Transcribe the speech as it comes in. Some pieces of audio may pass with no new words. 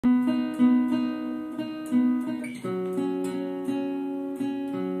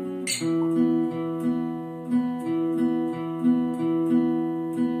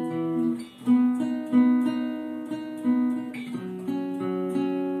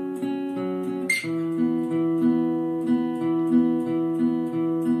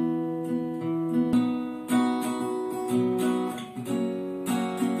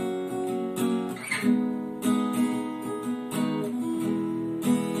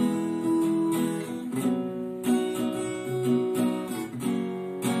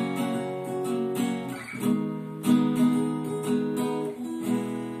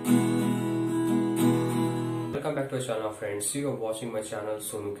channel friends, you are watching my channel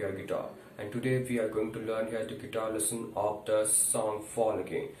Sonu Kya Guitar, and today we are going to learn here the guitar lesson of the song Fall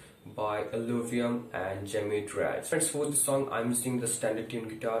Again by ILUVIUM and Jaime Deraz. Friends, for this song I'm using the standard tune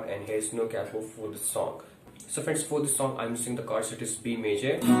guitar and here is no capo for the song. So friends, for this song I'm using the chords. It is B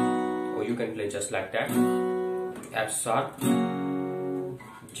major, or you can play just like that, F sharp,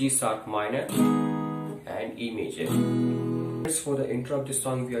 G sharp minor and E major. For the intro of this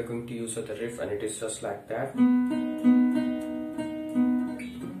song we are going to use the riff, and it is just like that.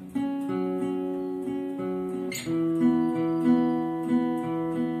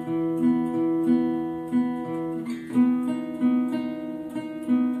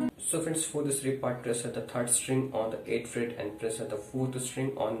 So friends, for this riff part, press at the 3rd string on the 8th fret and press at the 4th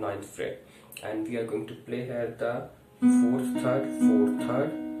string on 9th fret, and we are going to play here the 4th, 3rd, 4th,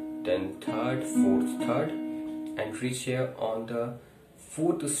 3rd, then 3rd, 4th, 3rd, and reach here on the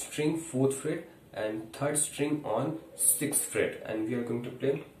 4th string 4th fret and 3rd string on 6th fret, and we are going to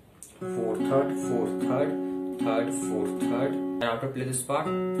play 4th, 3rd, 4th, 3rd, 3rd, 4th, 3rd, and after play this part,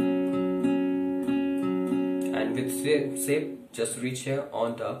 and with shape just reach here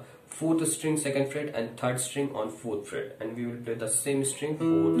on the 4th string 2nd fret and 3rd string on 4th fret, and we will play the same string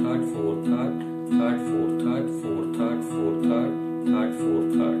 4th, 3rd, 4th, 3rd, 3rd, 4th, 3rd, 4th, 3rd, 4th, 3rd, 3rd,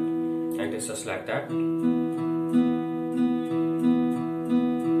 4th, 3rd, and it's just like that.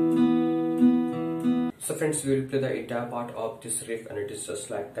 So friends, we will play the entire part of this riff, and it is just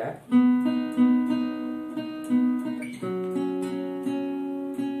like that.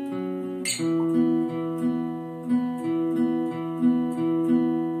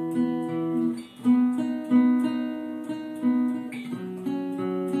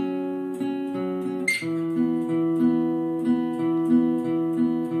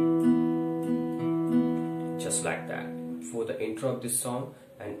 Just like that for the intro of this song,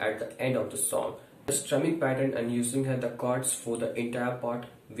 and at the end of the song, the strumming pattern and using the chords for the entire part,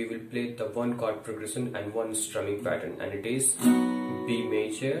 we will play the one chord progression and one strumming pattern, and it is B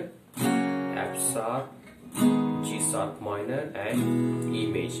major, F sharp, G sharp minor and E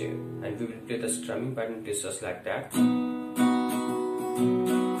major, and we will play the strumming pattern. It is just like that.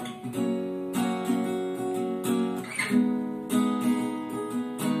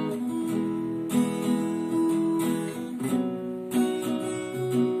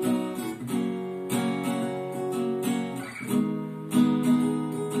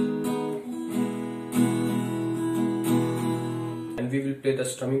 We will play the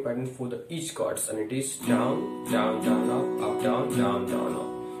strumming pattern for the each chords, and it is down, down, down, up, down, down, down,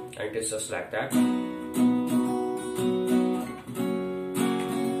 up, and it is just like that.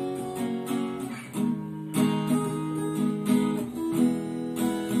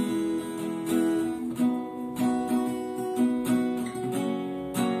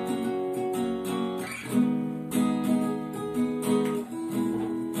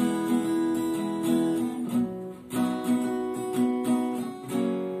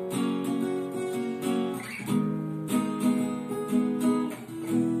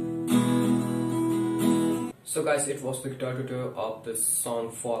 So guys, it was the guitar tutorial of the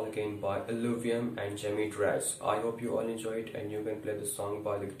song Fall Again by ILUVIUM and Jaime Deraz. I hope you all enjoy it and you can play the song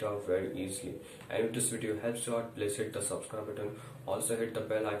by the guitar very easily. And if this video helps you out, please hit the subscribe button. Also hit the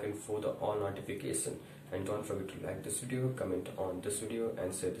bell icon for the all notification. And don't forget to like this video, comment on this video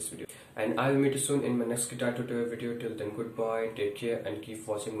and share this video. And I will meet you soon in my next guitar tutorial video. Till then, goodbye, take care and keep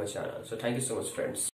watching my channel. So thank you so much friends.